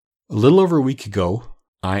A little over a week ago,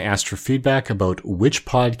 I asked for feedback about which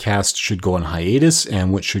podcast should go on hiatus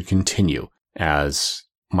and which should continue. As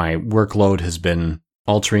my workload has been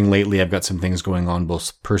altering lately, I've got some things going on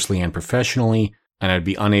both personally and professionally, and I'd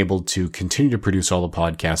be unable to continue to produce all the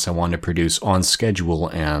podcasts I want to produce on schedule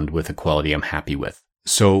and with a quality I'm happy with.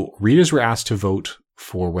 So readers were asked to vote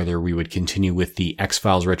for whether we would continue with the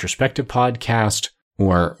X-Files retrospective podcast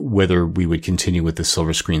or whether we would continue with the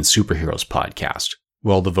Silver Screen Superheroes podcast.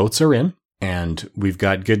 Well, the votes are in, and we've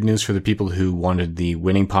got good news for the people who wanted the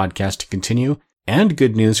winning podcast to continue, and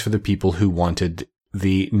good news for the people who wanted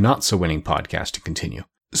the not-so-winning podcast to continue.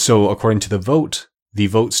 So according to the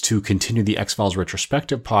votes to continue the X-Files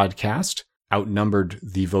retrospective podcast outnumbered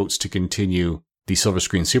the votes to continue the Silver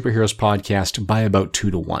Screen Superheroes podcast by about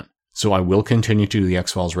 2-1. So I will continue to do the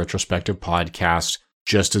X-Files retrospective podcast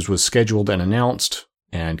just as was scheduled and announced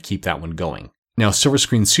and keep that one going. Now, Silver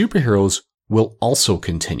Screen Superheroes will also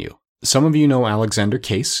continue. Some of you know Alexander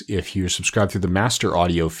Case. If you're subscribed through the Master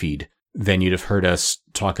audio feed, then you'd have heard us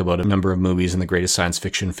talk about a number of movies in the Greatest Science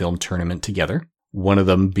Fiction Film Tournament together, one of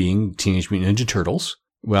them being Teenage Mutant Ninja Turtles.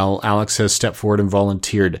 Well, Alex has stepped forward and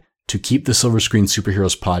volunteered to keep the Silver Screen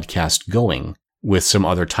Superheroes podcast going with some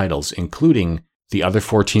other titles, including the other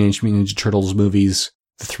 4 Teenage Mutant Ninja Turtles movies,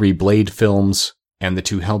 the 3 Blade films, and the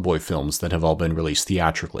 2 Hellboy films that have all been released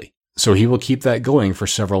theatrically. So he will keep that going for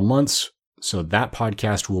several months, so that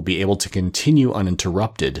podcast will be able to continue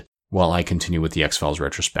uninterrupted while I continue with the X-Files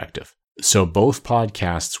retrospective. So both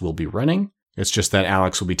podcasts will be running. It's just that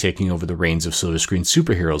Alex will be taking over the reins of Silver Screen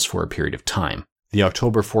Superheroes for a period of time. The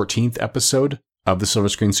October 14th episode of the Silver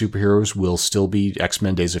Screen Superheroes will still be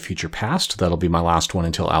X-Men Days of Future Past. That'll be my last one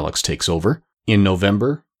until Alex takes over. In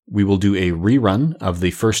November, we will do a rerun of the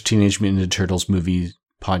first Teenage Mutant Ninja Turtles movie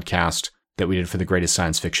podcast that we did for the Greatest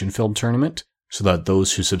Science Fiction Film Tournament, so that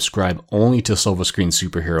those who subscribe only to Silver Screen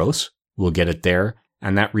Superheroes will get it there,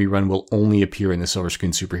 and that rerun will only appear in the Silver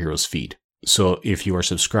Screen Superheroes feed. So if you are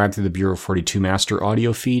subscribed to the Bureau 42 Master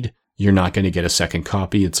audio feed, you're not going to get a second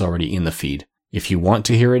copy. It's already in the feed. If you want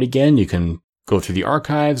to hear it again, you can go through the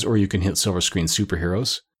archives or you can hit Silver Screen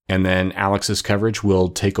Superheroes. And then Alex's coverage will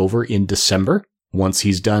take over in December. Once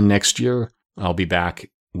he's done next year, I'll be back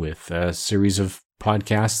with a series of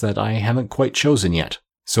podcasts that I haven't quite chosen yet.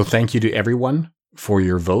 So thank you to everyone for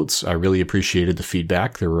your votes. I really appreciated the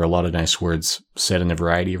feedback. There were a lot of nice words said and a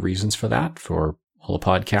variety of reasons for that, for all the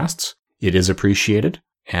podcasts. It is appreciated.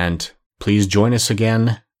 And please join us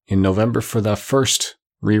again in November for the first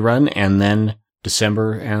rerun, and then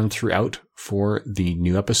December and throughout for the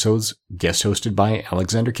new episodes guest hosted by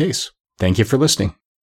Alexander Case. Thank you for listening.